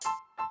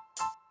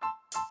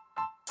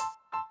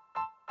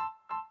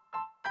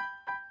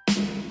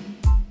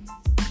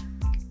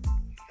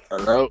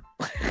Hello.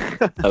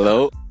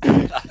 Hello.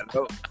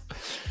 Hello.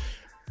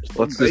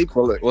 What's this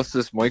quality? What's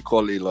this mic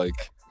quality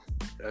like?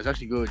 It's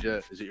actually good, yeah.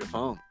 Is it your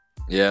phone?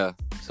 Yeah,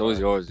 so is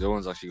yours. Your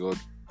one's actually good.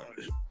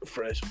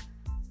 Fresh.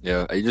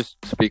 Yeah, are you just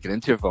speaking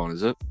into your phone?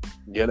 Is it?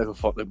 Yeah, like I'm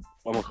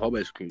on call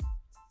basically.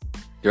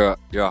 You're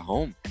at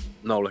home.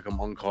 No, like I'm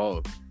on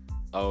call.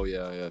 Oh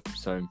yeah,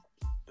 same.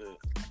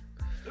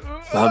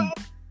 Fam,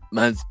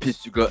 man's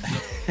pissed you got.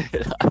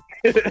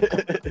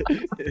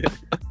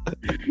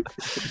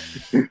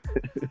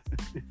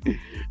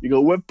 You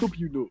got webcam, up,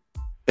 you know.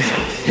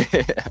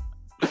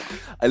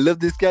 I love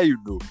this guy, you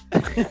know.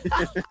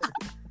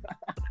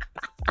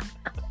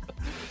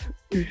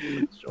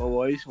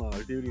 So ice, man.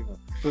 Duty, man.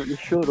 But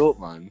shut up,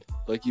 man.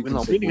 Like you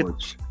Well, can no, say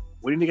much.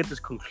 We need to get this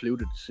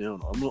concluded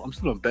soon. I'm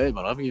still in bed,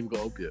 man. I haven't even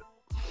got up yet.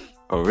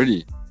 Oh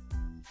really?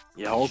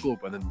 Yeah, I woke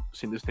up and then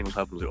seeing this thing was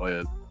happening. I was like, oh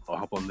yeah, I'll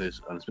hop on this.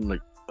 And it's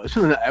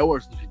been an hour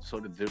since we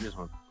decided to do this,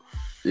 man.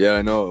 Yeah,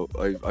 I know.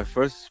 I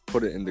first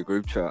put it in the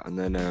group chat and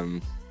then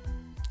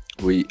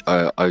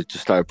I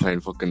just started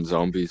playing fucking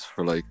zombies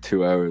for like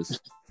 2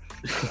 hours.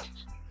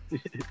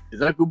 Is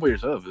that good by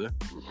yourself, is it?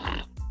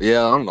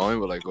 Yeah, online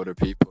with like other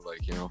people,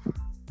 like, you know.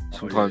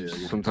 Yeah.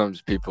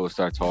 Sometimes people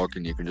start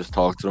talking, you can just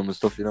talk to them and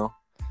stuff, you know.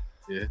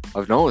 Yeah.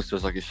 I've noticed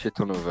there's like a shit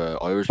ton of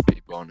Irish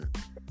people on it.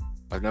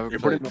 I've never You're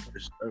played. putting up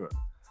your server.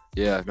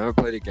 Yeah, I've never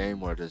played a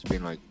game where there's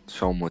been like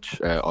so much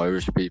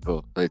Irish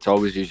people. Like, it's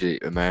always usually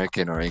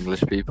American or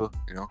English people,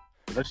 you know.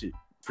 It's actually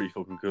pretty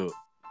fucking cool.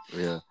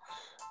 Yeah,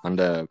 and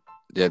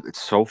yeah,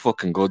 it's so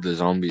fucking good, the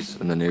zombies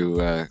in the new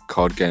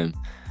COD game,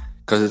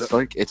 because it's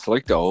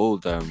like the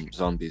old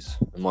zombies,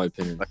 in my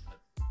opinion. Is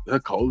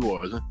that Cold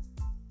War, is it?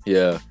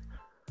 Yeah.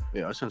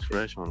 Yeah, that sounds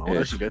fresh, man. I Yeah.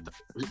 want to get that.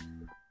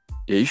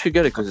 Yeah, you should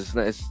get it because it's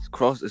what's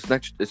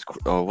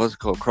it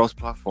called, cross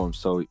platform,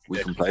 so we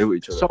can play with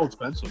each It's other. so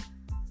expensive.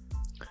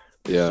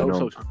 Yeah, so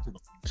no, expensive.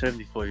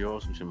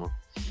 €75 and shit, man.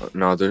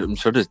 no, I'm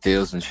sure there's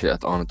deals and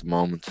shit on at the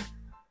moment.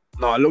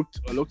 No, I looked.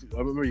 I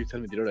remember you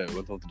telling me the other day. I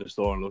went out to the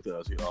store and looked at it. I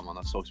was like, oh man,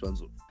 that's so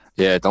expensive.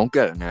 Yeah, don't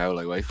get it now.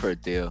 Like, wait for a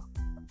deal.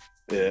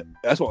 Yeah,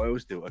 that's what I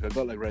always do. Like, I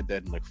got like Red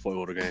Dead and like 5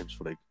 other games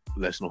for like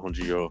less than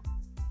 €100.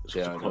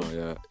 Yeah, I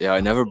know. Yeah.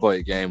 I never buy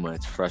a game when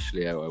it's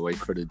freshly out. I wait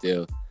for the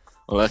deal,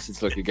 unless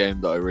it's like a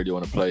game that I really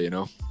want to play. You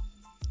know.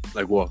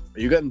 Like what?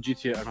 Are you getting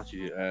GTA or not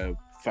GTA?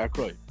 Far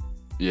Cry.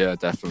 Yeah,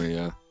 definitely.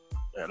 Yeah.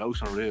 Yeah, that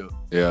looks unreal.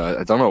 Yeah,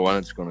 I don't know when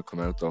it's gonna come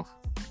out though.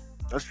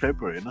 That's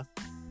February, isn't it?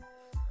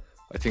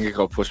 I think it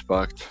got pushed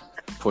back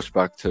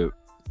to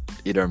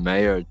either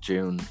May or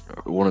June,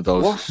 or one of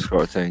those What?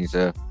 sort of things.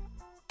 Yeah.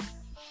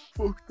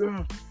 Fuck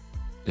that.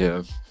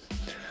 Yeah.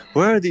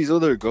 Where are these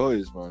other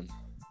guys, man?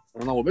 I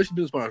don't know. We're basically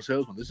doing this by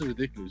ourselves, man. This is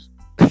ridiculous.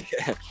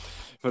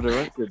 For the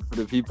record, for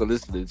the people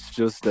listening, it's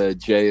just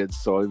Jay and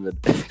Simon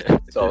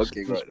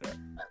talking right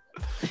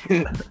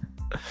now.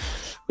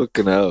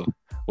 Fucking hell.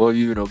 What have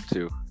you been up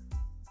to?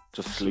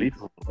 Just sleep.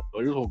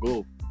 I just woke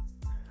up.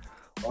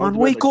 Man,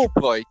 wake up,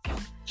 like.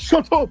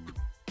 Shut up!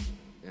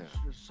 Yeah.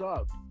 You're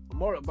sad.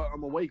 I'm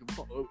awake. I'm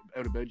not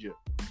out of bed yet.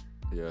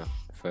 Yeah,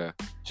 fair.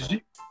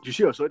 Did you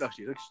see outside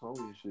actually? It's like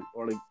snowy and shit.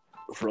 Or like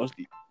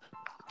frosty.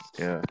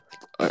 Yeah.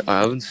 I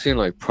haven't seen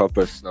like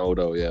proper snow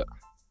though yet.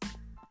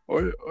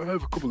 I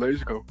have a couple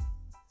days ago.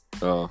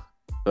 Oh.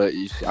 But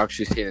you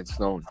actually seen it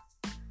snowing?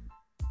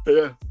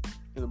 Yeah.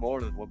 In the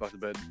morning, went back to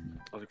bed.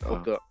 I was like,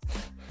 fuck that.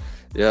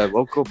 Yeah, I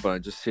woke up and I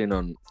just seen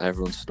on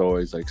everyone's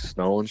stories like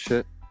snow and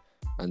shit.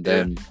 And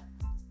then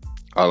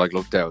I like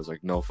looked out, I was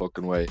like, no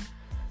fucking way.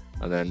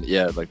 And then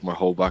like my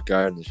whole back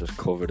garden is just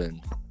covered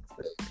in.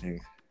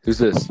 Who's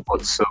this?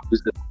 What's up?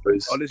 Who's this,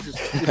 boys? Oh, this is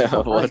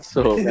What's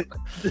up?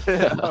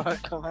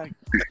 Alright, come on.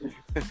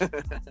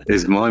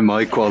 Is my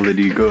mic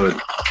quality good?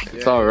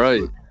 It's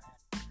alright.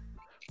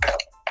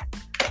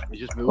 You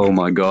just Oh moved.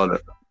 my god.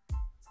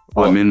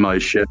 What? I'm in my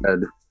shed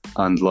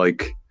and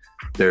like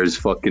there's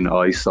fucking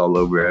ice all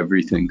over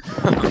everything.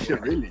 Shit,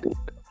 really?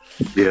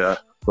 Yeah,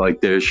 like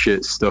there's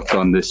shit stuck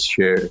on this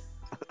chair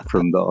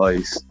from the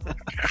ice.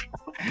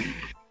 You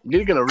need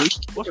to get a roof.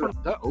 What's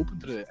that open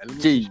to the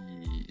elements? Jeez.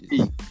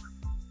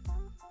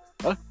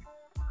 Huh?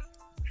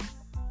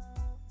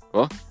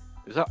 What?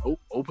 Is that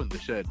open the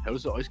shed? How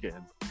does the ice get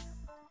in?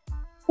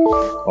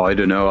 I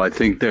don't know. I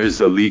think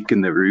there's a leak in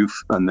the roof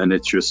and then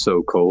it's just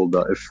so cold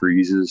that it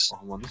freezes.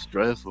 Oh man, this is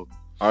dreadful.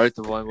 Alright,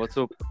 Divine, what's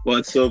up?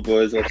 What's up,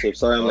 boys? What's up?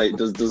 Sorry I'm late.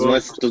 Does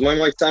my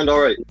mic sound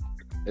alright?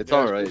 It's Yeah,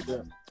 alright. yeah.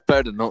 It's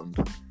better than nothing.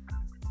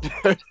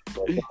 Not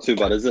too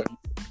bad, is it?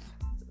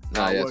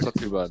 Nah, yeah, it's not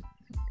too bad.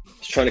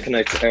 Just trying to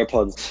connect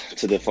AirPods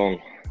to the phone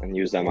and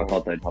use them. I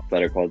thought they'd have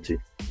better quality.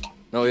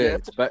 No, yeah,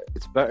 Yeah.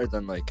 it's better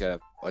than like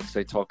I'd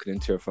say talking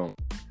into your phone.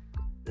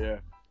 Yeah.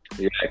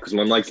 Yeah, because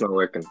my mic's not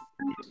working.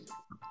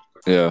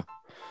 Yeah.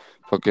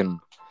 Fucking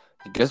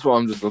guess what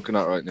I'm just looking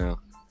at right now?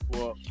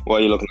 What?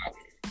 What are you looking at?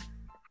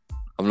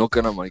 I'm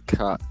looking at my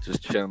cat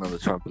just chilling on the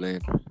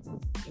trampoline.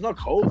 It's not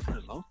cold for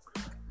it, no?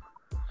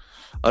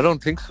 I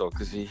don't think so,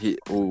 because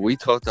we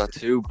thought that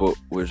too, but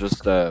we're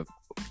just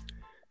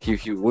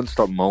he wouldn't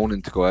stop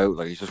moaning to go out,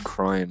 like he's just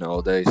crying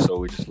all day, so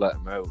we just let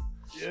him out.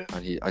 Yeah.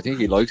 And I think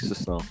he likes the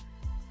snow.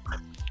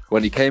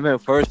 when he came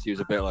out first, he was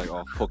a bit like,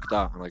 "Oh fuck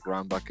that," and like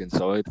ran back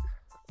inside.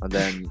 And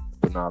then,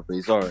 but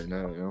he's alright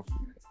now, you know.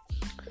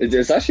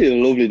 It's actually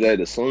a lovely day.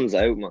 The sun's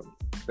out, man.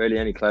 Barely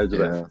any clouds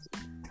about.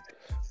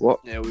 What?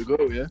 Yeah, we go.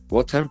 Yeah,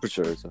 What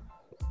temperature is it?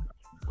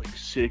 like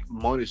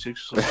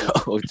 -6 or something.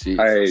 Oh jeez.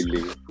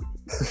 Hardly.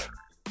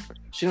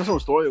 See how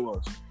much story it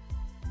was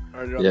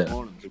earlier on Yeah. in the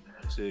morning.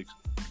 Like 6.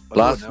 But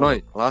Last now-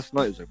 night it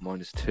was like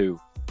 -2.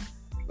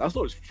 Last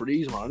night was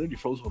freezing, man. I nearly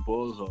froze my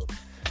balls off.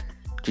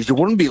 Jeez, you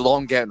wouldn't be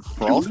long getting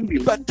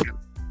frostbite.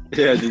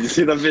 Yeah, did you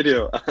see that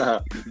video?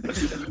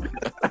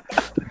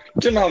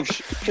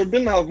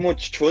 didn't have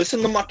much choice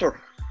in the matter.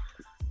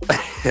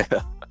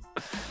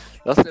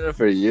 That's been there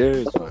for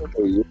years,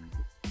 man.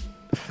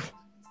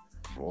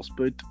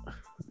 Frostbite.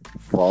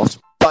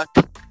 Frostbite.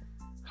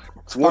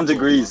 It's 1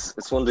 degrees.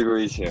 It's 1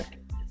 degrees here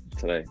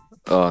today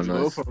Oh,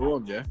 Go nice. for a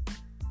run, yeah.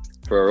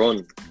 for a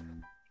run.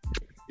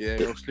 Yeah,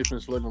 you're slipping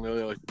and sliding on the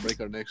other, like break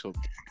our necks up.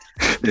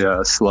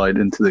 Yeah, slide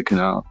into the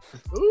canal.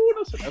 Ooh,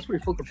 that's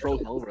pretty fucking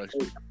frozen over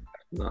actually.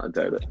 No, I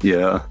doubt it.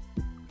 Yeah,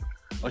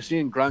 I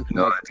seen Grand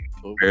No,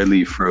 Canal.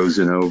 barely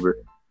frozen over.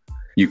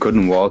 You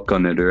couldn't walk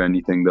on it or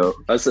anything though.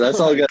 Let's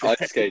all get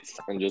ice skates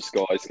and just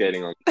go ice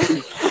skating on.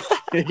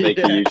 Make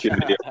a YouTube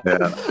video.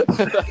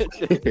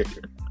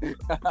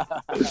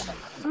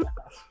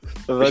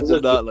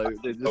 Imagine that, like,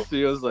 they just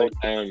see us, Go like,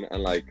 down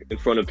and like in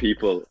front of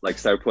people, like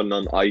start putting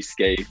on ice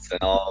skates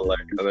and all, like,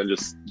 and then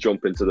just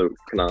jump into the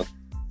canal.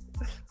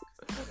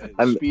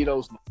 And-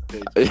 Speedos.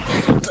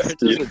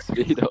 just with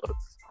Speedos.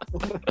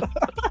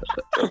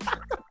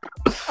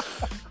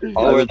 Oh, And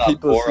wear then that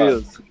people see Borat,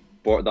 us.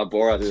 that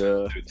Borat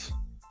Yeah. suit.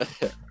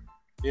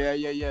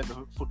 Yeah,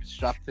 the fucking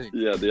strap thing.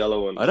 Yeah, the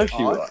yellow one. I'd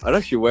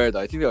actually wear that.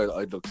 I think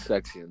I'd look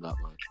sexy in that,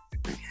 man.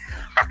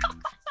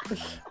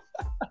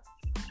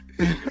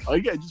 I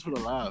get it just for the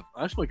laugh.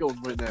 I actually might go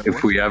right now.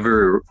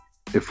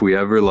 If we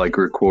ever like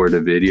record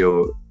a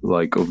video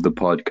like of the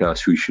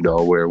podcast, we should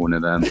all wear one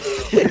of them.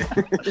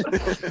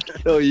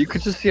 No, you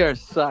could just see our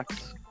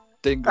sacks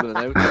dingling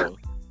out though.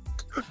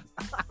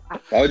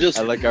 I would just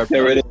And like our get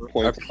rid of the our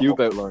point pube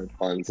outline.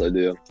 fans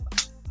idea.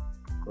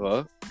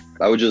 What?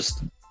 I would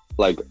just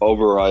like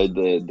override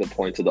the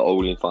point of the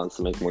OnlyFans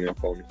to make money off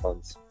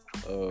OnlyFans.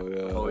 Oh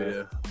yeah. Oh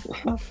yeah.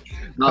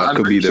 No, That I'm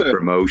could be pretty the sure-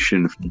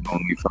 promotion for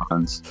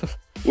OnlyFans.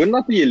 Wouldn't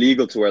that be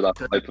illegal to wear that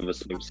type of a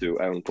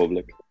swimsuit out in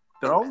public?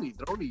 They're only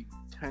 €10.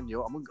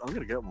 I'm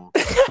gonna get one.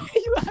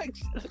 You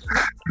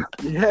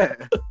actually... Yeah.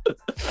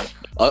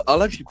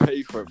 I'll actually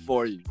pay for it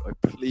for you.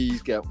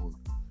 Please get one.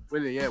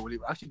 Will you? Yeah. Will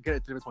you actually get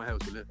it delivered to my house?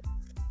 Will you?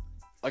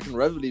 I can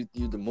readily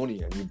you the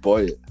money and you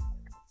buy it.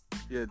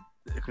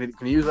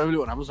 Can you use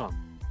Revolut on Amazon?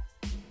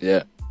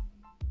 Yeah.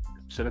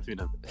 Send it to me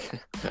then.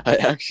 I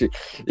actually,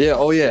 yeah.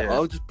 Oh yeah. Yeah.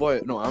 I'll just buy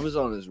it. No,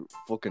 Amazon is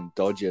fucking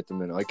dodgy at the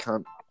minute. I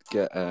can't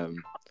get.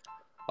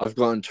 I've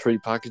gotten 3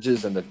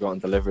 packages and they've gotten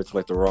delivered to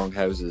like the wrong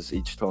houses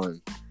each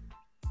time.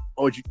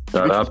 Oh,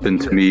 That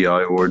happened to me.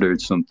 I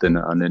ordered something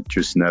and it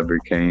just never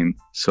came,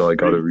 so I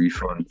got a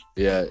refund.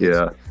 Yeah.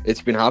 Yeah,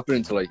 It's been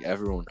happening to like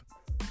everyone.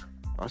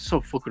 That's so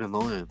fucking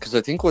annoying. Because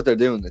I think what they're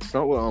doing, it's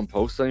not on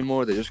post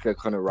anymore. They just get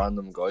kind of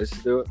random guys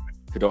to do it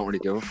who don't really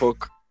give a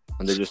fuck,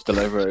 and they just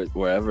deliver it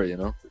wherever, you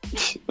know.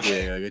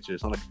 Yeah, I get you.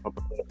 It's not like a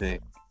proper thing.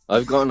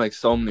 I've gotten like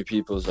so many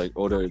people's like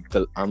other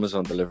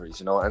Amazon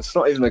deliveries, you know, and it's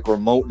not even like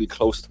remotely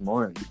close to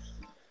mine.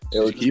 It Did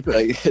was you keep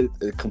it? like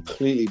a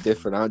completely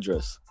different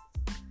address.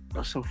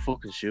 That's so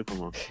fucking stupid,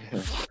 man.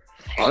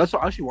 Oh, that's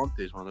what I actually want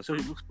this, man. That actually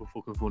looks so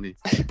fucking funny.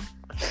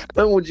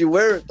 When would you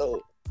wear it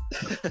though?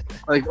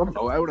 Like, I don't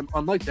know,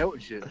 on nights out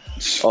and shit.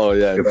 Oh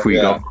yeah, if we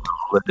Yeah. go on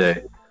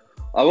holiday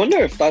I wonder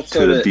if that's to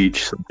sort the of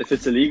beach, if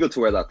it's illegal to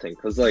wear that thing,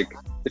 because like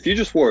if you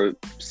just wore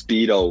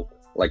speedo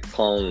like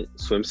thong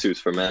swimsuits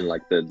for men,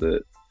 like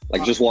the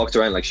like just walked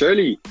around, like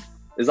surely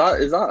is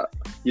that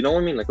you know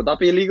what I mean? Like would that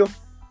be illegal?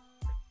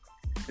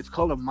 It's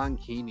called a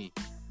mankini.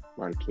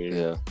 Man, Keen.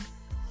 yeah.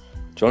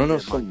 Do you want to know Yeah,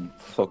 something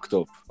fucked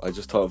up? I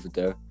just thought of it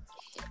there.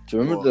 Do you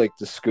remember What? like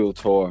the school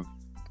tour?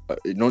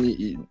 None of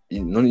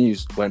you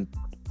went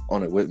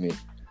on it with me,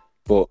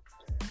 but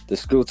the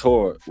school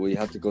tour we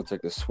had to go to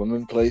like a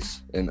swimming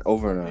place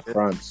over in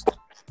France,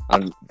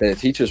 and the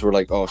teachers were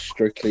like, "Oh,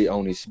 strictly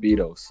only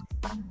speedos."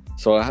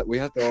 So we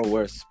had to all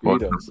wear What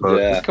the speedos. fuck?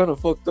 Yeah. It's kind of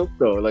fucked up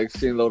though. Like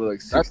seeing a load of like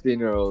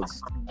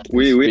 16-year-olds.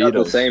 We had the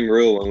Speedos. same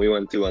rule when we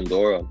went to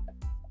Andorra.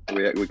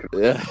 We could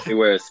Yeah. we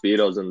wear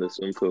speedos in the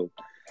swim pool.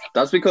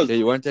 That's because Yeah,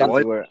 you weren't able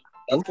to wear.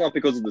 that's not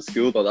because of the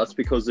school though. That's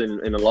because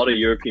in a lot of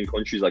European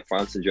countries like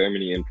France and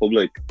Germany, in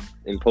public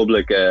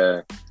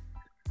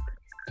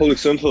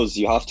swim pools,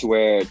 you have to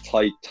wear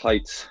tight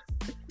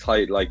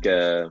like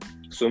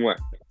swimwear.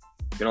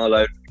 You're not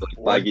allowed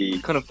like, baggy.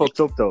 Kind of fucked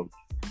up though.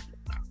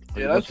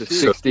 Yeah, Like, that's a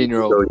true.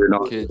 16-year-old so you're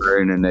not kids.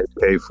 wearing an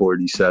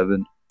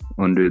AK-47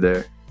 under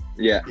there.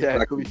 Yeah,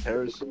 Yeah, it could be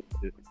terrorist.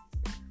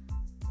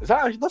 Is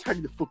that actually, that's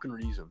hardly the fucking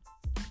reason.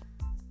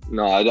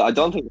 No, I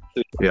don't think.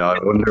 Yeah, I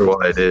wonder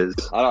why it is.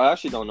 I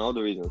actually don't know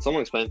the reason.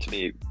 Someone explained to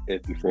me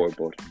it before,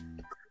 but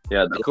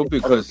yeah, It could be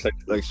because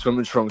like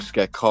swimming trunks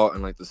get caught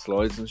in like the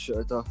slides and shit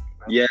like that.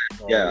 Yeah,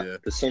 Oh, yeah.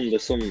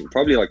 There's some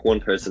probably like one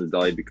person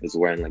died because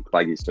of wearing like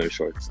baggy swim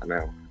shorts. I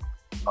know.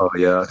 Oh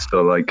yeah,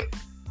 so like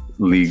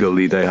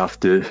legally they have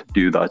to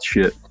do that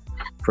shit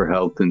for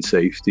health and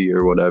safety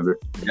or whatever.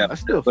 Yeah, I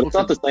still but it's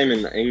not fucking- the same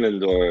in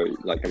England or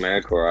like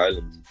America or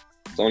Ireland.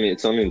 It's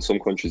only in some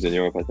countries in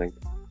Europe, I think.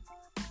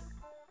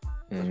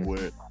 That's Mm.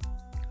 weird.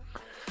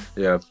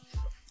 Yeah.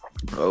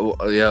 Oh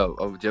yeah.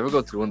 Oh, do you ever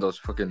go to one of those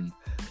fucking?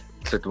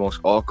 It's like the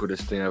most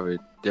awkwardest thing ever.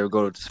 Do you ever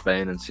go to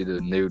Spain and see the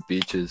nude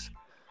beaches?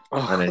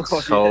 And it's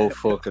so yeah.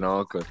 fucking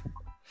awkward.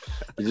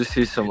 You just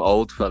see some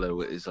old fella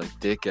with his like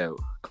dick out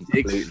Dick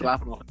completely.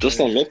 slapping off. Just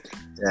don't look.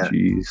 Yeah.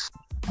 Jeez.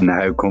 And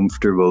how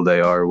comfortable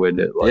they are with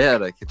it. Like, Yeah,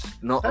 like it's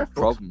not a Fair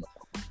problem.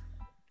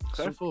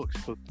 Fair folks,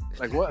 but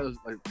like what is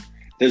like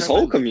There's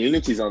whole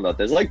communities on that.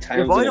 There's like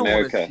towns but I in don't wanna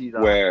America see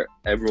that. where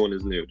everyone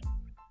is nude.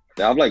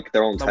 They have like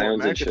their own not what towns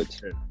and America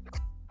shit. did.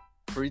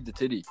 Free the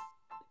titty.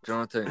 Do you know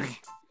what I'm saying?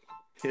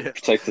 Yeah.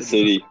 Protect the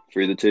city,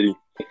 free the titty.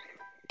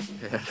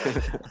 Yeah.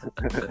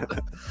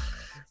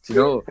 Do you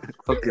know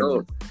fucking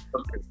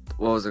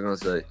what was I gonna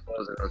say?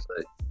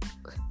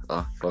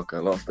 Oh fuck, I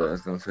lost it. I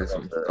was gonna say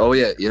something. Oh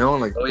yeah, you know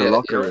like the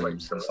locker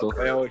rooms and stuff.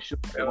 I always should.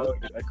 I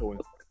always echoing.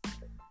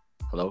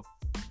 Hello?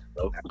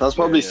 That's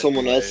probably Yeah,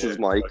 someone yeah, else's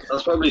yeah. mic.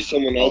 That's probably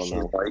someone else's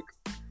no. mic.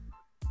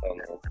 Oh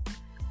no.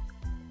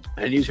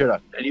 And you hear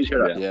that? And you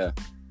hear that? Yeah.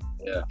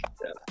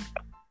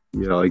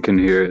 yeah, I can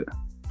hear it.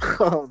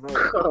 Oh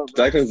no.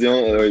 Declan's the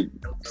only.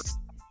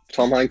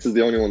 Tom Hanks is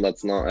the only one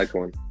that's not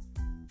echoing.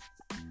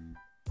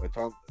 Wait,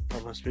 Tom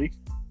speak?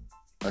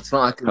 That's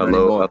not acting Hello.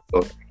 anymore.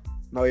 Hello.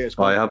 No, yeah, it's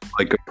I have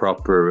like a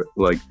proper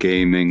like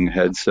gaming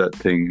headset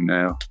thing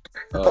now.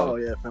 Oh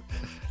yeah.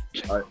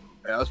 Alright,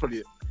 yeah, that's probably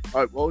it.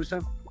 Alright, what was you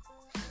saying?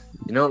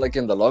 You know, like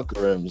in the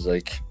locker rooms,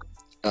 like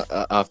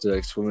after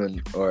like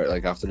swimming or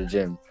like after the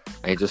gym,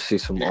 and you just see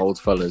some old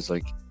fellas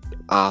like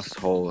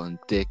asshole and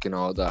dick and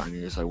all that, and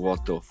you're just like,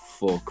 what the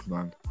fuck,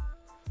 man?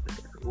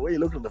 What are you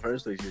looking at the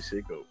first place, you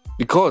sicko?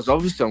 Because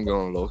obviously I'm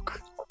gonna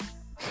look.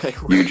 Like,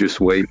 You just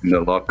wait in the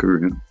locker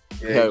room.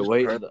 yeah, just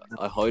wait. heard-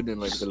 I hide in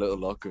like the little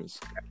lockers.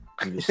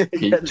 And just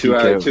Yeah, peek 2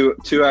 hours. out.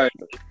 2 hours.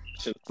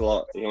 It's a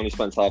lot. He only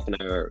spends half an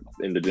hour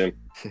in the gym.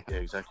 Yeah,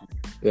 exactly.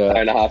 Yeah. Hour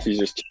and a half. He's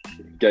just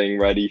getting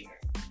ready.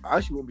 I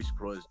actually won't be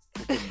surprised.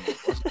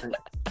 Fucking-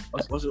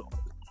 What's his name?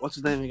 What's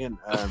his name again?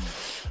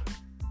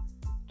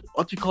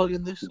 What do you call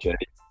again this? Jay.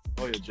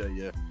 Oh yeah, Jay.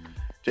 Yeah,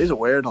 Jay's a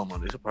weirdo,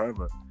 man. He's a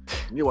pervert.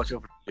 You need to watch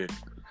out for Jay.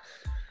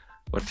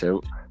 Watch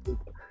out.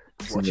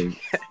 Watch out.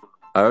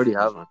 I already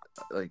have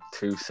like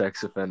 2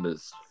 sex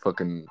offenders.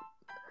 Fucking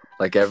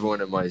like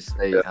everyone in my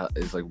state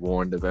is like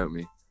warned about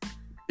me.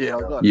 Yeah,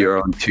 I've got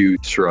You're on 2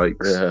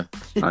 strikes. Yeah,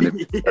 And if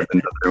you have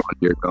another one,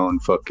 you're going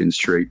fucking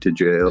straight to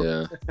jail.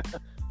 yeah.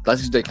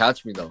 That's if they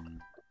catch me though.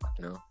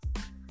 You know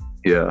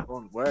Yeah.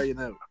 Where are you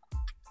now?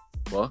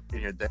 what? In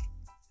your day.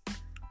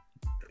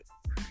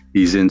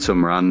 He's in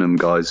some random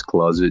guy's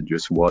closet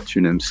just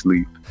watching him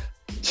sleep.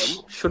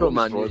 Shut up,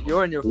 man.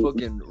 You're in your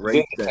fucking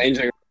rape den.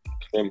 Changing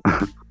room.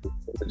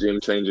 The gym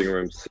changing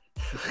rooms.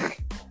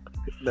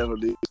 Never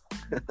leave.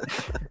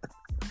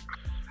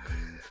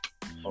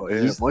 Oh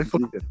yeah, my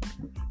fucking.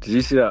 Did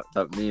you see that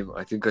meme?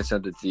 I think I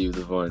sent it to you,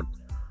 the Vine.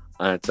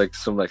 And it's like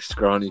some like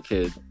scrawny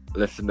kid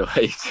lifting the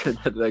weights and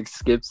it like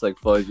skips like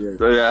 5 years.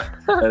 So yeah,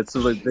 And it's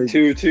some like big.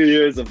 2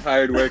 years of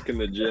hard work in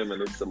the gym,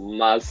 and it's a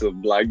massive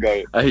black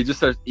guy. And he just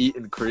starts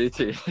eating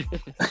creatine.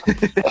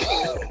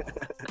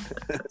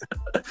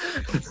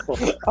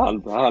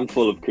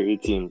 Handful of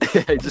creatine.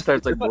 He just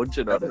starts like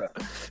munching on it.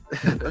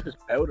 That's just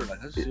powder,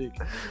 like that's sick.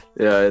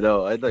 Yeah, I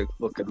know. I'd like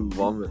fucking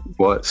vomit.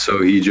 What?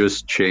 So he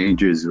just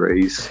changes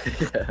race.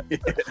 Yeah.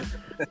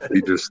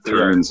 He just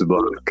turns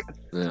black.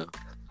 Yeah.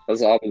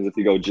 That's what happens if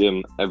you go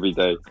gym every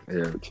day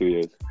Yeah. for 2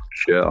 years.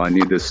 Shit, I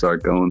need to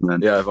start going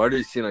then. Yeah, I've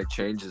already seen like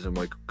changes in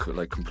my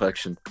like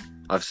complexion.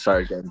 I've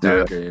started getting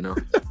darker, you know.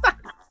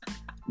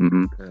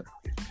 hmm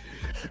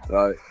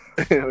Right,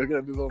 we're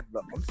gonna move on from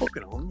that. I'm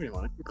fucking hungry,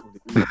 man. I need something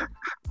to eat.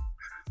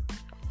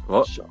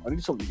 What? Shit, I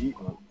need something to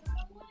eat, man.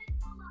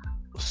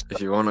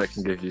 If you want, I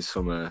can give you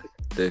some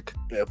dick.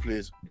 Yeah,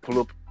 please pull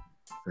up.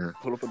 Yeah.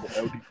 Pull up in the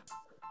Audi.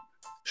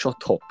 Shut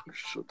up.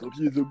 Shut up,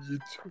 you dumb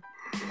idiot.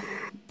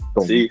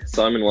 See,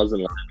 Simon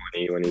wasn't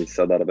lying when he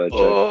said that about Jay.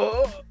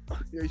 Oh,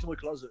 yeah, he's in my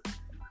closet.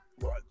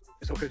 Right,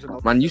 it's okay to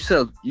not. Man, you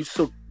suck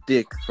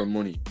dick for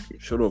money.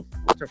 Shut up.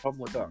 What's your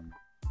problem with that?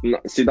 No,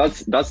 see,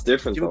 that's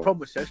different. Do you have a Though. problem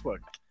with sex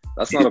work?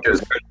 That's not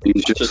a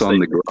He's just on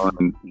the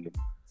grind.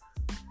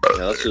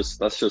 Yeah,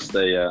 that's just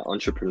a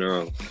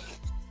entrepreneurial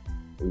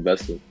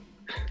investment.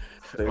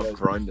 I'm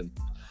grinding.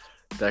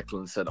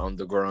 Declan said on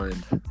the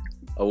grind.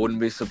 I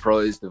wouldn't be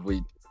surprised if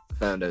we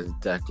found out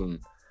Declan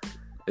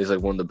is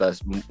like one of the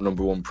best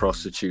number 1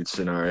 prostitutes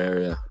in our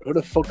area. Who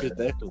the fuck is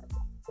Declan?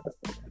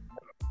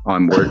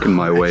 I'm working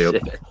my way up.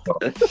 Shit.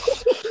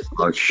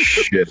 Oh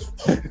shit.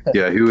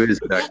 Yeah, who is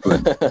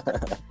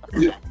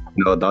Declan?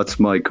 No, that's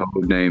my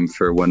code name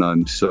for when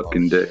I'm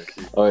sucking dick.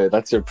 Oh yeah,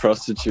 that's your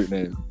prostitute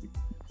name.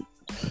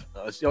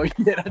 Oh,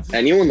 yeah, that's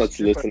Anyone that's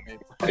listening,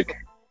 like,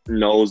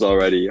 knows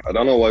already. I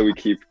don't know why we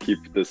keep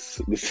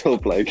this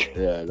up. Like,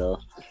 Yeah, no.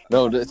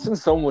 No, it's in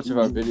so much of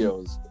our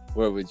videos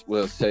where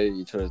we'll say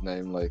each other's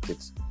name, like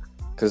it's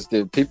because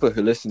the people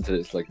who listen to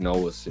this like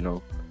know us, you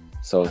know.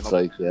 So it's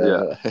like,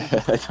 yeah.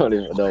 I don't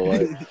even know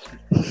why.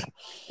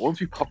 Once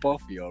we pop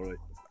off, you alright.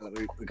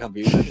 We can't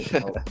be in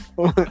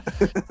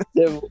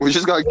Yeah, we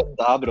just gotta get in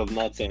the habit of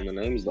not saying the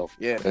names though.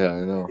 Yeah,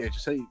 I know. yeah.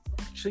 Just say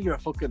your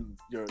fucking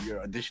your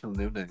additional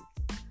new name,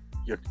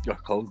 your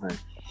code name.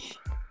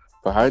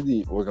 But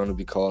hardly we're going to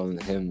be calling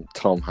him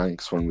Tom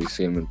Hanks when we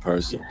see him in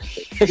person.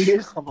 He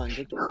is Tom Hanks.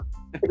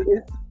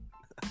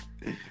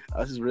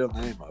 That's his real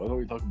name. I don't know what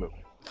you're talking about.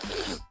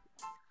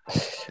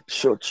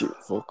 Shut you,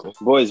 fuck up.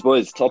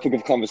 Boys, topic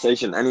of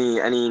conversation. Any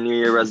New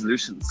Year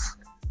resolutions?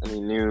 Any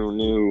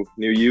new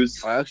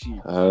yous? I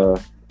actually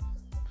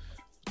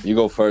You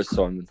go first,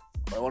 Simon.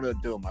 I want to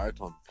do a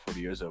marathon for the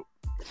years out.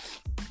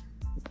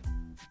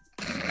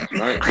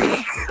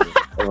 Nice.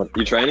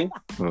 You training?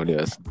 Oh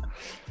yes.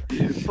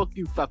 Fuck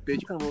you, fat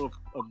bitch. You can't run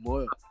a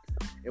mile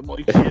in my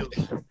heels.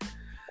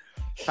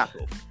 Fuck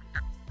off.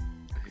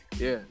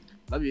 Yeah,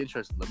 that'd be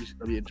interesting. That'd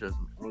be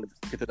interesting. We'll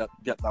get to that.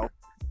 Get that.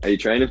 Are you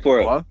training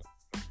for it? What?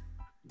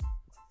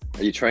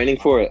 Are you training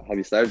for it? Have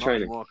you started Not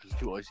training? anymore 'cause it's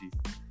too icy.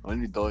 I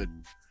only died.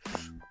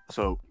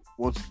 So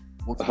once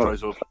it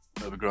dries up,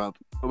 that'll be grand.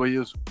 What about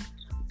you?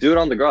 Do it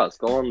on the grass.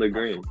 Go on the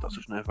green. That's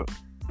such an effort.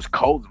 It's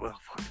cold as well.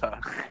 Fuck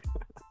that.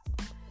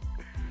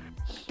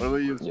 What about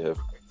you? Yeah.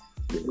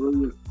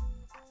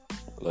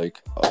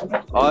 Like,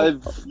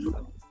 I've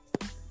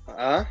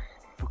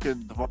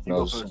Fucking the fuck you no,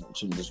 go first.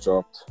 she just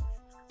dropped.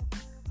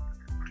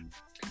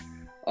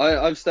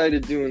 I've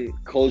started doing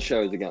cold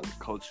showers again.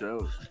 Cold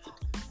showers.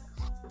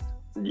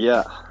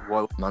 Yeah.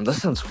 Well, Man, that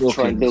sounds fucking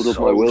Try and build up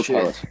so my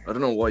willpower. shit. I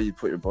don't know why you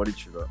put your body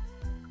through that.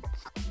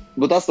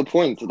 But that's the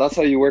point. That's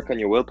how you work on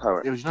your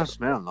willpower. it was not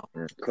smelling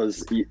though.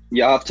 Because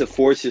you have to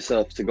force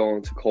yourself to go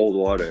into cold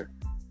water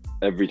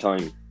every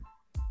time.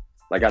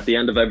 Like at the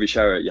end of every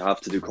shower, you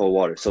have to do cold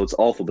water. So it's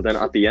awful. But then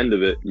at the end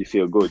of it, you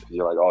feel good because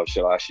you're like, oh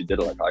shit, I actually did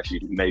it. Like I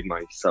actually made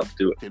myself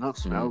do it. They not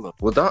smell though.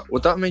 Would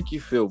that make you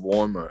feel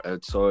warmer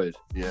outside?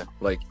 Yeah.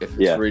 Like if it's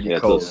Yeah, really yeah,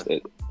 it cold. does.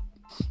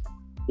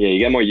 Yeah, you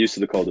get more used to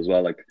the cold as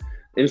well. Like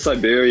in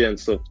Siberia and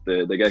stuff,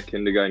 they get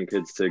kindergarten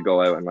kids to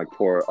go out and like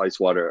pour ice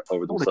water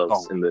over No, they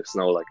themselves don't. in the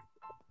snow. Like,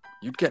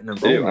 You'd get an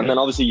do. And then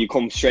obviously you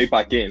come straight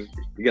back in.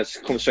 You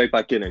just come straight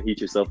back in and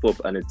heat yourself up,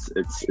 and it's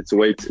a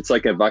way. It's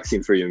like a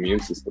vaccine for your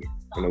immune system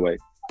in a way.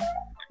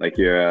 Like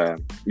you're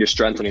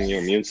strengthening your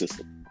immune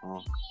system.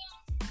 Oh.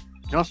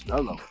 You not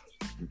smell though.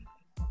 You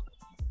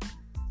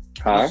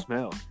Huh? not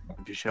smell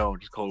if you shower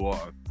just cold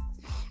water.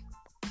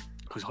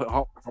 Because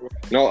hot.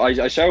 No,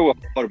 I shower with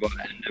hot water, but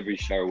I end every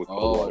shower with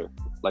cold Oh. water.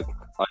 Like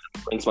I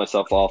rinse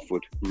myself off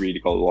with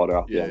really cold water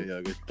after. Yeah, that.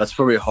 yeah, good. That's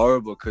probably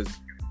horrible because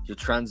you're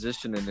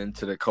transitioning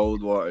into the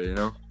cold water, you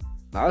know?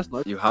 Nah, that's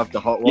nice. You have the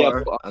hot Yeah,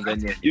 water but and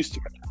then you Used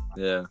to it.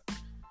 yeah.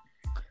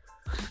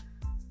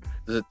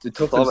 It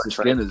all toughens about the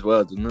skin as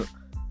well, doesn't it?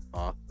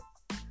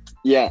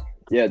 Yeah,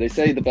 they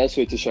say the best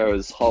way to shower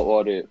is hot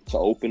water to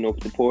open up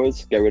the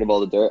pores, get rid of all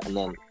the dirt, and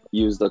then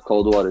use the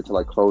cold water to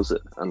like close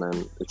it, and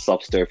then it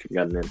stops dirt from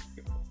getting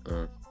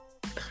in.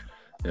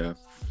 Yeah.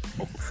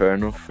 Fair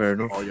enough.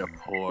 All your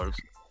pores.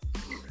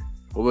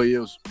 What about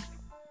you?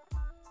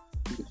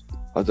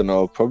 I don't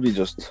know, probably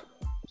just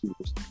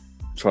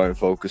try and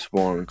focus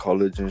more on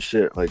college and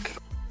shit. Like,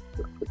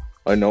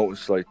 I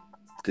noticed, like,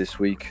 this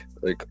week,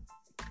 like,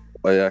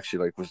 I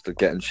actually, like, was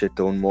getting shit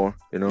done more,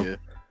 you know? Yeah.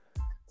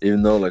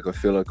 Even though, like, I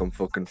feel like I'm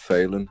fucking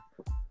failing,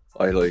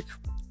 I, like,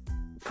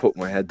 put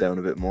my head down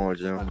a bit more,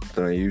 you know,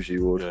 than I usually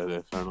would. Yeah,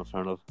 fair enough.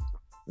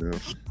 You know?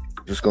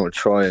 Just gonna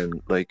try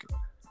and, like,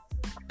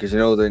 because, you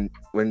know, then,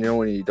 when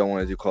you don't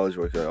want to do college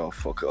work, you're like, oh,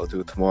 fuck it, I'll do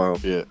it tomorrow.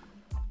 Yeah.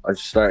 I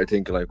just started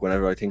thinking, like,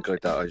 whenever I think like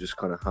that, I just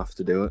kind of have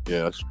to do it,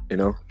 Yeah, that's you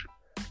know?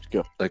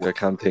 good. Like, I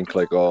can't think,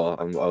 like, oh,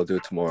 I'll do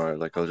it tomorrow.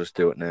 Like, I'll just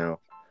do it now.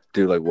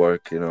 Do, like,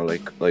 work, you know,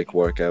 like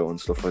work out and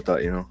stuff like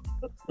that, you know?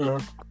 Yeah.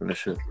 And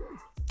shit.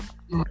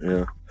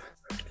 Yeah.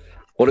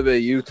 What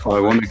about you, Tom? I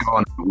want to go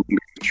on a hunger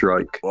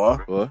strike.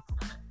 What?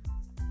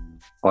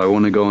 I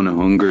want to go on a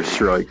hunger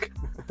strike.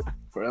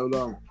 For how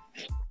long?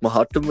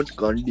 Mahatma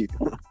Gandhi.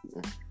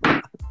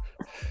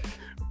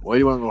 Why do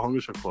you want to go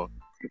hungry for?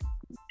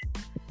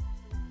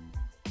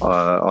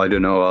 I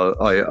don't know.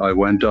 I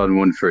went on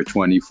one for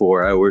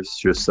 24 hours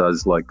just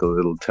as like a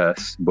little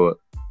test, but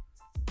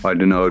I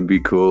don't know. It'd be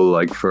cool,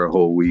 like for a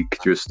whole week,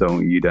 just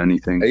don't eat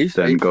anything, Are you then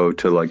serious? go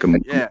to like a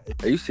Yeah.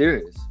 Are you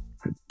serious?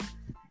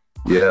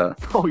 yeah.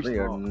 No, No, he's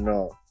you're not.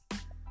 not.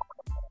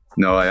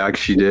 No, I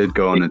actually did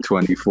go on a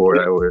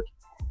 24-hour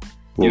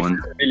You're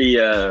one. really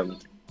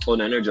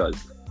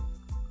unenergized.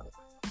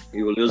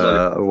 You will lose it.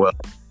 Well,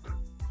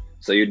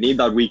 So you'd need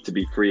that week to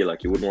be free.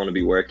 Like you wouldn't want to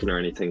be working or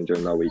anything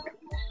during that week.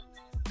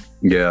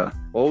 yeah.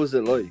 What was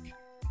it like?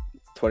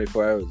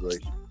 24 hours,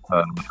 like.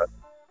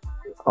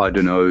 I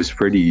don't know. It was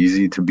pretty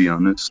easy, to be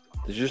honest.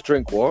 Did you just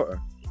drink water?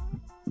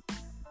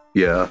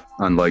 Yeah,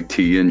 and like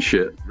tea and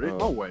shit. Really? Oh.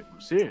 No way.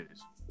 I'm serious.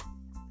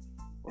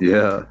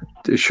 Yeah,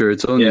 sure.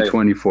 It's only Yeah.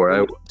 24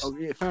 hours. Oh,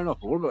 yeah, fair enough.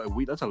 But what about a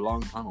week? That's a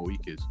long time a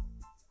week is.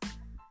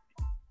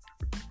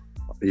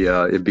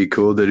 Yeah, it'd be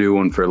cool to do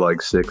one for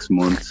like 6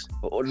 months.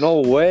 Oh, no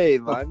way,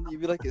 man.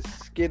 You'd be like a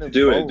skin and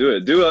Do bone.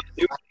 it. Do a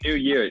new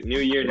year. New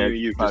year, Yeah, new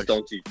you. facts. Just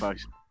don't eat.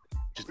 Facts.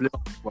 Just live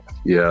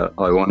Yeah,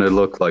 I want to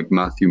look like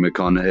Matthew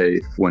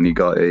McConaughey when he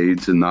got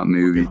AIDS in that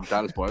movie.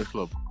 Dallas Boys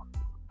Club.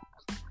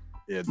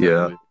 Yeah, Yeah.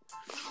 definitely.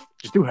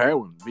 Just do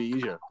heroin. Be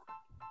easier.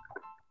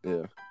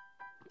 Yeah.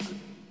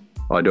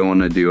 I don't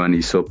want to do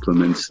any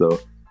supplements though.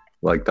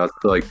 Like that's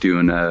like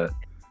doing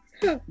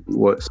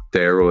what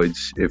steroids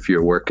if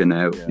you're working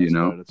out, Yeah, you that's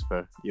know? fair, that's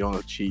fair. You don't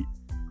want to cheat.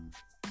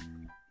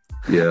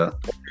 Yeah.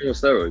 No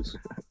steroids.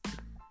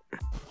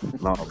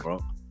 No,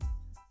 bro.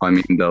 I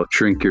mean, they'll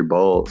shrink your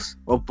balls.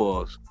 What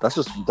balls? That's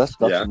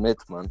Yeah. a myth,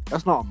 man.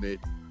 That's not me.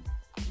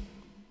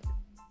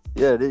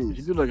 Yeah, it If you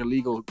is. do like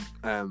illegal,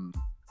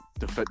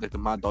 like the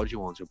mad dodgy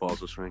ones, your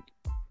balls will shrink.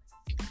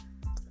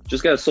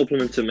 Just get a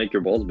supplement to make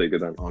your balls bigger.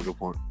 Then Oh, good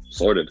point.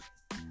 sorted.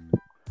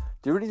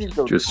 Do you really think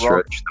the Just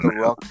rock, stretch the them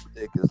out. rock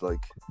stick is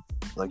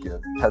like a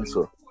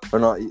pencil, or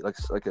not?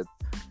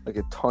 Like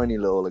a tiny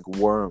little like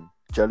worm,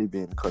 jelly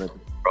bean kind of.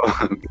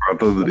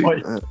 Probably.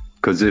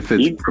 Because if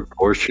it's He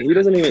proportionate He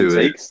doesn't even to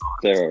take it,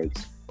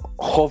 steroids.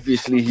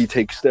 Obviously, he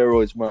takes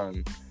steroids,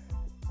 man.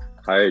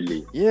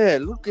 Hardly. Yeah,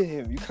 look at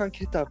him. You can't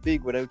get that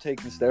big without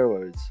taking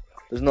steroids.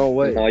 There's no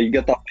way. No, you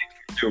get that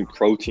big from doing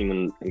protein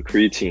and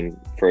creatine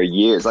for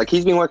years. Like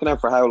he's been working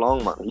out for how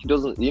long, man? He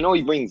doesn't. You know,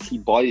 he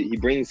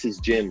brings his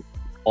gym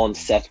on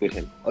set with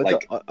him,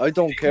 like I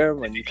don't care,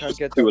 man. You can't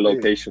get to a that big.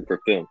 location for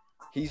film.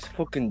 He's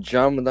fucking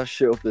jamming that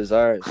shit up his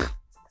arse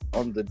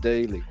on the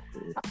daily.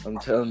 I'm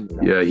telling you.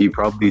 yeah, he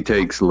probably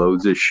takes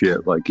loads of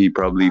shit. Like he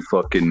probably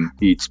fucking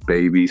eats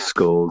baby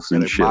skulls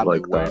and Yeah, shit madly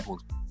like weird that.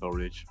 ones, so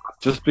rich.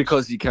 Just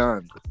because he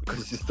can,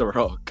 because he's the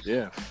Rock.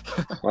 Yeah.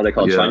 What they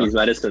call Yeah. Chinese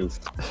medicines,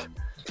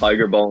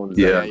 tiger bones.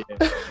 Yeah.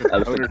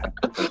 Elephant.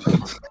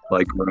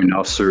 Like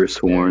rhinoceros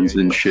horns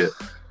yeah. and shit.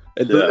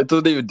 It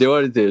doesn't even do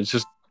anything. It's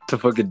just to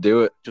fucking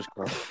do it. Just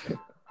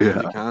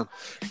Yeah. you can.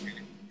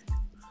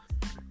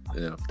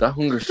 Yeah, that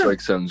hunger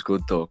strike sounds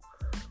good though.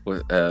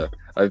 But,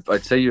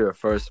 I'd say your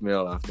first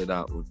meal after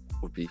that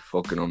would be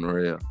fucking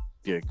unreal.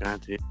 Yeah,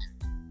 guaranteed.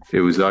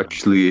 It was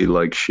actually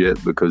like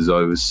shit because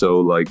I was so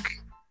like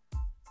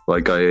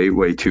I ate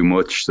way too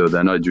much. So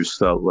then I just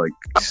felt like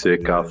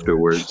sick Yeah.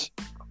 afterwards.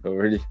 Oh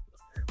really?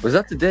 Was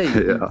that the day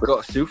you Yeah.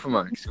 got a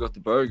Supermax? You got the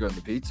burger and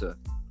the pizza.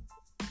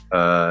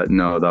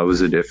 No, that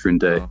was a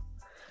different day.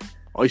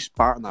 Oh. I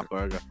spat on that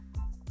burger.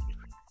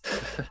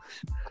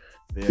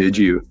 Yeah, Did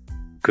you?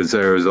 Because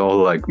there was all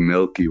like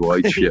milky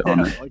white shit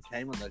on it. I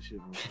came on that shit,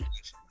 man.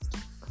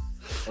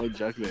 I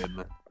ejaculated in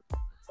that.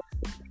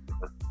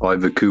 I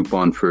have a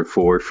coupon for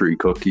 4 free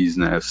cookies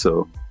now,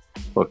 so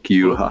fuck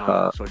you,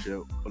 haha. Such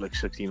out with like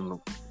 16 of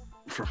them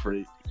for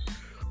free.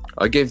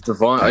 I gave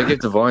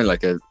Divine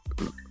like a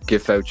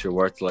gift voucher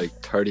worth like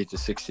 30 to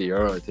 60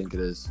 euro, I think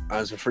it is.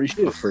 As a free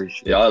shit. For free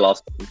shit. Yeah, I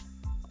lost.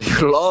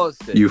 You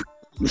lost it. You-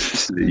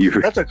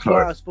 You're That's a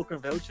class fucking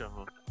voucher,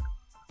 huh?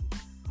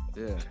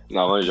 Yeah.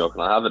 No, I'm only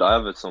joking. I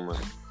have it somewhere.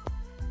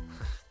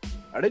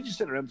 Are they just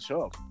sitting around the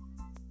shop?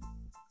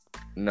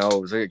 No,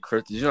 it was like a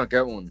did you not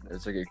get one?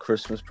 It's like a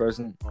Christmas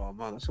present. Oh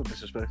man, that's so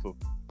disrespectful.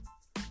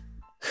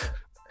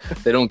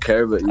 They don't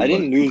care about you. I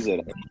didn't lose it.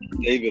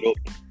 I save it up.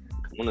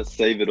 I want to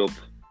save it up.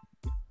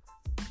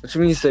 What do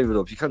you mean save it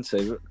up? You can't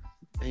save it.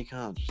 Yeah, you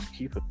can't just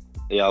keep it.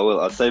 Yeah, I will.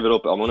 I'll save it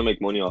up. I want to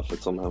make money off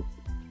it somehow.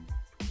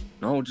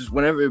 No, just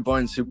whenever you're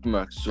buying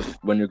Supermax,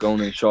 just when you're going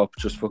in the shop,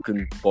 just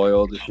fucking buy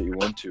all the shit you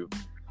want to.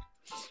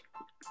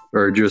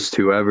 or just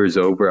whoever's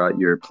over at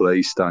your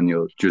place,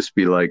 Daniel, just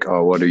be like,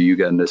 oh, what are you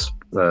getting this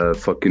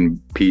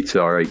fucking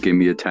pizza? All right, give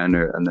me a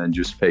tenner, and then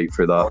just pay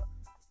for that,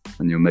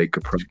 and you'll make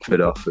a profit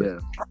off it.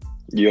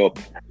 Yeah, Yup.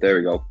 There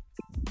we go.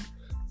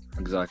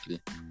 exactly.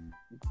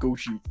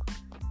 Gucci.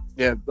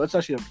 Yeah, that's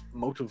actually a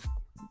motive.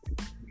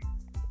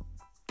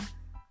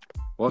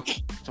 What?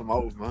 It's a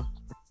motive, man.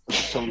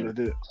 Something to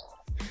do.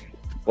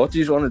 What do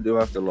you want to do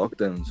after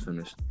lockdown's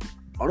finished?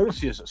 I want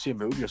to see a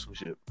movie or some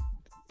shit.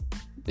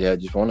 Yeah,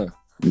 just wanna.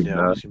 Yeah,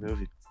 I want to see a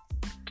movie.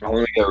 I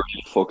want to get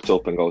really fucked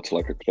up and go to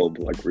like a club,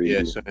 like really,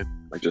 Yeah, so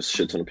like just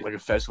shit ton of people. like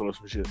a festival or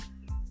some shit.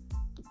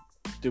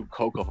 Do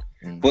cocoa.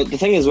 But the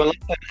thing is, when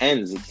lockdown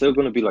ends, it's still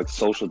going to be like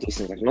social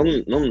distance. Like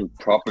nothing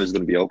proper is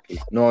going to be open.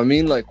 No, I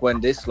mean like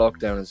when this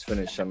lockdown is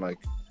finished and like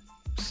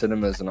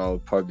cinemas and all will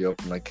probably be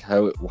open, like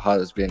how it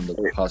has been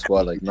the past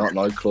while, like not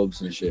nightclubs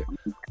and shit.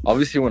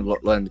 Obviously, when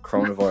the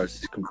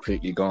coronavirus is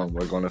completely gone,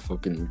 we're gonna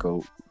fucking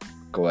go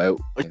out.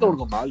 I you still know? want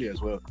to go Mali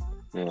as well.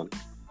 Yeah.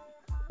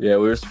 Yeah,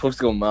 we were supposed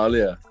to go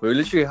Malia. We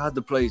literally had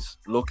the place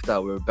looked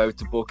at. We were about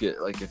to book it,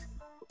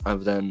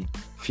 and then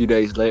a few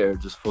days later,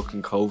 just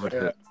fucking COVID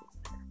hit.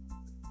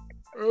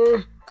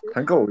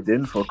 Thank God we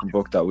didn't fucking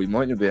book that. We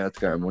might not be able to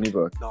get our money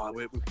back. No,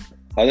 wait.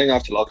 I think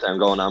after lockdown,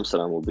 going to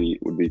Amsterdam would be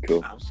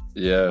cool.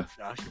 Yeah,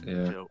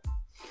 Yeah.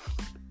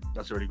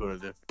 That's a really good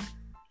idea.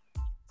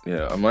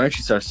 yeah. I might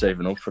actually start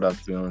saving up for that,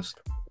 to be honest.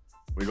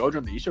 We go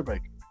during the Easter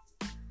break.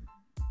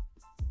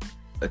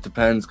 it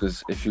depends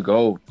because if you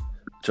go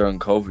during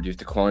COVID, you have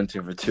to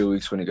quarantine for 2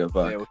 weeks when you get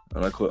back, Yeah.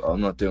 and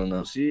I'm not doing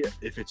We'll that. see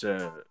if it's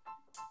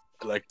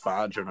like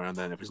bad during around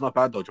then. If it's not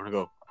bad though, do you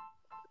want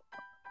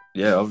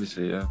Yeah,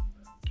 obviously, yeah.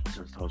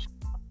 to go?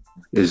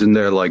 Isn't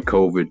there like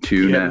COVID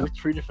too Yeah, now? there's like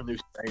 3 different new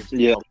states.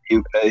 Yeah,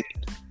 UK.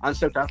 And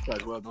South Africa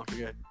as well. Don't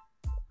forget.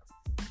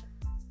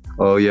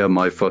 Oh yeah,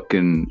 my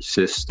fucking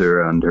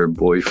sister and her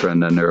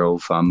boyfriend and her whole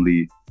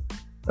family,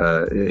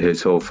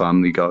 his whole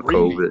family got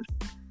Really? COVID.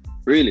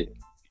 Really?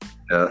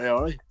 Yeah,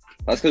 alright.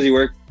 That's because you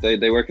work.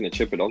 They work in a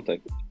chipper, don't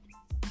they?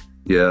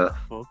 Yeah,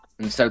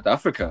 In South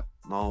Africa.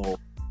 No.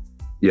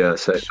 yeah,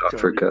 South Just go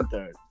Africa.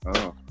 there.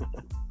 Oh.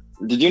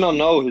 Did you not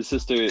know his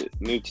sister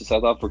moved to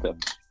South Africa?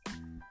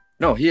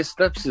 No, he has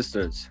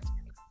stepsisters.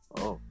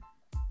 Oh.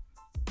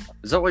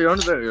 Is that what you're on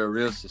about? Or your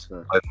real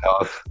sister? I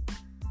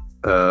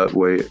have.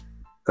 Wait.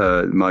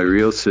 My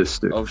real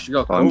sister. Oh, she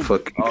got I'm COVID.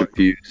 fucking Oh.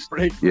 confused.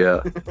 Right.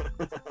 Yeah.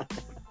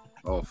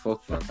 Oh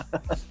fuck, man.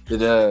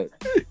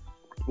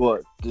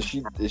 What? Did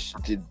you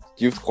have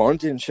to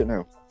quarantine and shit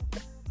now?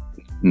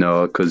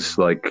 No, because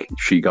like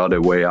she got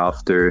it way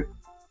after,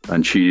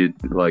 and she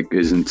like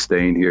isn't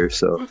staying here.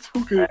 So That's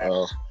okay.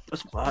 Oh.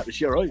 That's mad. Is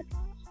she alright?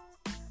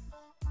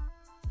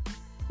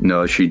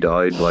 no, she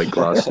died like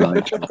last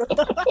night.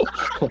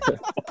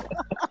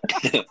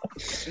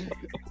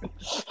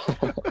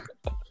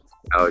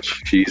 No,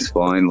 she's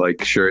fine.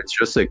 Like, sure, it's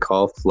just a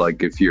cough.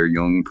 Like, if you're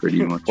young,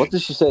 pretty much. What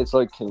did she say? It's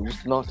like, can you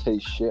just not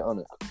taste shit on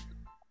it?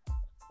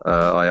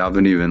 I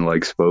haven't even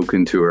like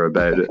spoken to her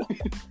about it.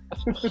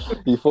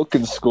 You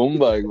fucking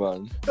scumbag,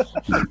 man.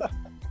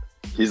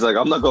 He's like,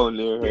 I'm not going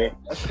near her.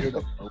 That's good.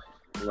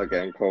 I'm not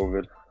getting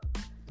COVID.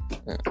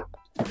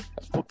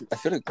 I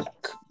feel like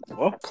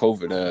What?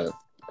 COVID.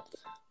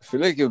 I feel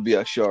like it would be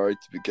actually alright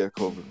to get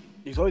COVID.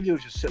 His idea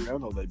was just sit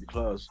around all day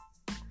because.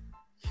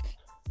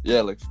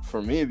 Yeah, like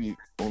for me, it'd be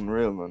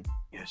unreal, man.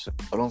 Yes.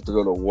 I don't have to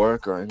go to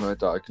work or anything like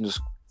that. I can just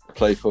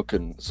play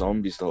fucking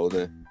zombies the whole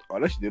day.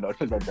 I'd actually do that. I'd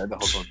play Red Dead the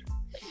whole time.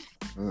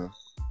 Yeah.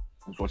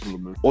 I was watching the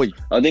movie. Oi,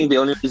 I think the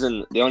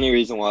only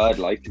reason why I'd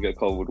like to get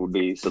COVID would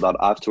be so that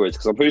afterwards,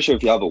 because I'm pretty sure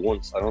if you have it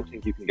once, I don't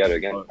think you can get it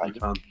again. Oh, you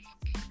can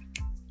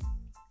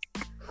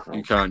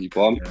can. you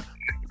can. Well, Yeah.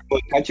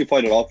 but can't you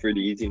fight it off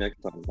really easy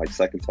next time, like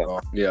second time,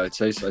 Yeah, I'd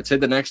say so. I'd say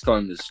the next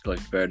time is like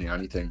barely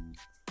anything.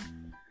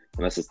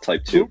 unless it's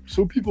type 2.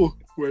 Some people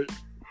wait.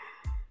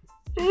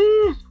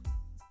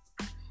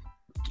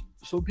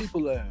 Some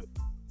people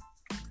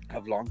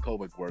have long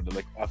COVID where they're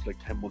like after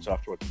like 10 months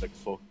afterwards, they're like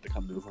fuck, they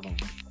can't move or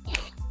nothing.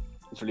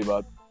 It's really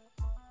bad.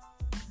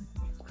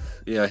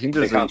 Yeah, I think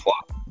They there's can't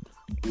walk.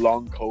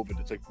 Long COVID,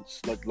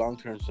 it's like long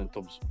term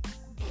symptoms,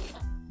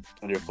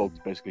 and you're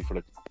fucked basically for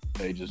like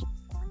ages.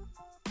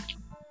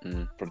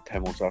 For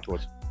 10 months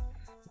afterwards.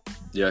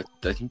 yeah,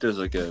 I think there's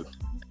like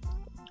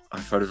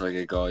I've heard of like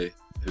a guy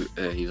who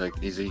he's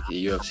a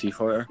UFC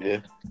fighter. Yeah.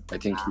 I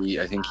think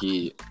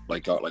he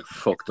like got like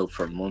fucked up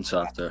for months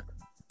after.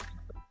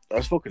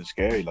 That's fucking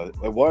scary. Like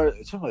why?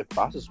 It's not like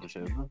passes and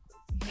shit, isn't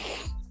it?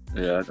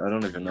 Yeah, I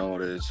don't even know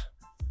what it is.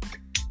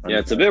 Yeah,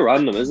 it's a bit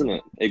random, isn't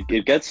it?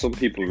 It gets some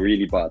people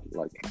really bad,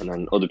 like, and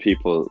then other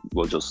people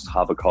will just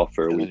have a cough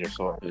for a And then week. you're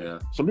sore. Yeah.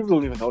 Some people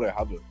don't even know they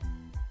have it.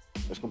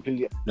 It's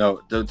completely. No,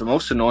 the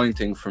most annoying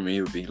thing for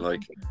me would be like,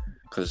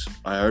 because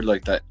I heard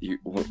like that you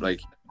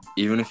like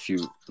even if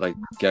you like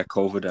get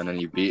COVID and then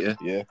you beat it,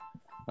 Yeah.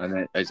 and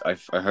then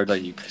I heard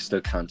that you still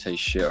can't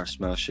taste shit or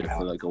smell shit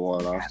for like a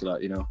while after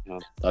that. You know, Yeah.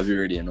 that'd be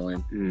really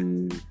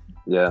annoying.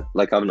 Yeah,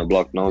 like having a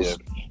blocked nose.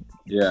 Yeah.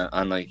 Yeah,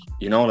 and like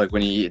like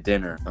when you eat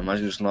dinner,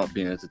 imagine just not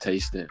being able to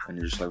taste it, and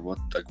you're just like,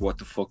 what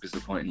the fuck is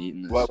the point in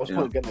eating this? Well, what's you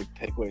the know? point of getting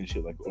like takeaway and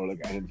shit, like or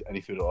like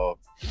any food at all?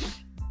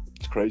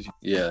 It's crazy.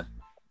 Yeah.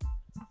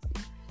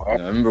 I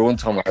remember one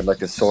time I had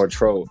like a sore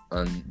throat,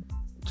 and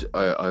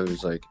I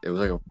was like,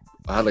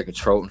 I had like a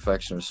throat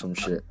infection or some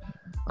shit,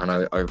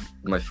 and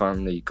my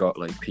family got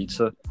like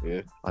pizza,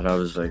 Yeah. and I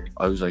was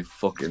like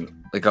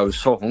fucking like I was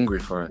so hungry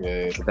for it,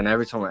 Yeah. but then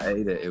every time I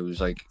ate it, it was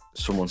like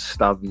someone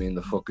stabbed me in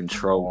the fucking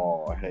throat,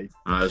 Oh, I hate.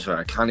 and I was like,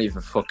 I can't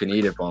even fucking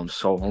eat it, but I'm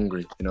so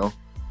hungry, you know.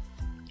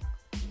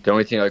 The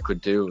only thing I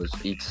could do was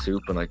eat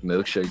soup and like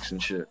milkshakes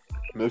and shit.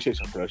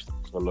 Milkshakes are fresh.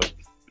 I love.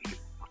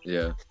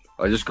 Yeah,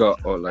 I just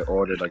got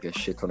ordered like a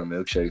shit ton of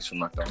milkshakes from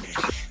McDonald's.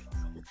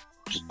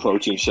 Just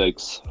protein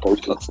shakes.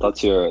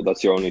 That's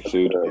your only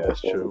food. Yeah,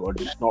 it's true. Or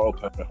just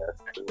snort up pepper.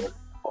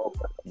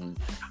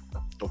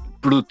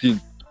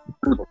 Protein.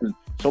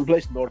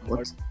 Someplace in Northern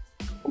Ireland.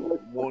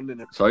 One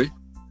in it. Sorry.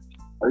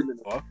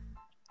 What?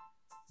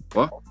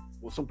 What?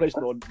 Well, someplace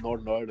in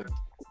Northern Ireland.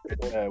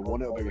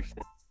 One out of every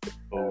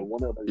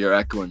four. You're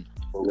echoing.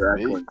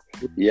 Me?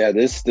 Yeah,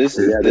 this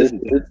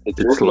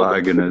It's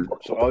lagging it.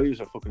 So I'll use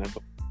a fucking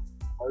headphone.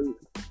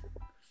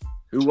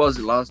 Who was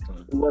it last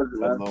time? I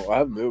don't know. I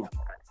haven't moved.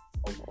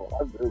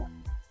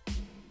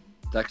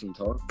 Declan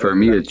talk. For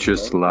me, it's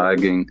just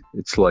lagging.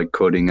 It's like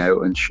cutting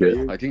out and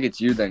shit. I think it's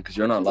you then, because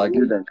you're not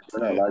lagging.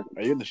 Yeah.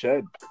 Are you in the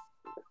shed?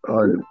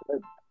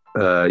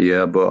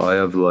 Yeah, but I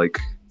have like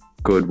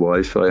good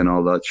Wi-Fi and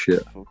all that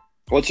shit.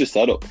 What's your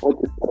setup?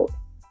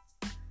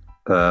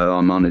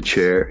 I'm on a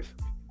chair.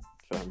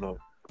 Fair enough.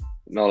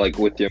 No, like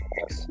with your.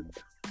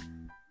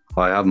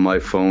 I have my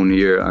phone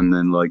here and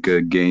then like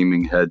a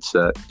gaming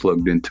headset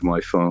plugged into my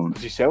phone.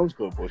 He sounds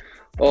good, but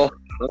Oh,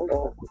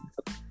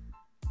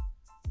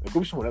 it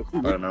could be someone else.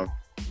 I don't know.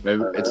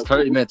 Maybe it's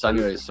 30 minutes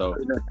anyway, so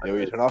Yeah,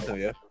 we turn off now,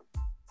 yeah?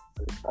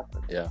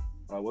 Yeah.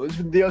 Alright, well, this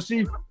has been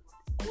DLC.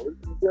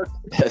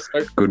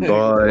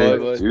 Goodbye.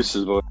 Bye,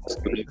 juices, boy.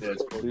 Yeah,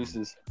 it's fun.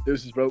 Deuces.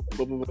 Deuces, bro.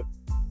 Bye, bye, bye.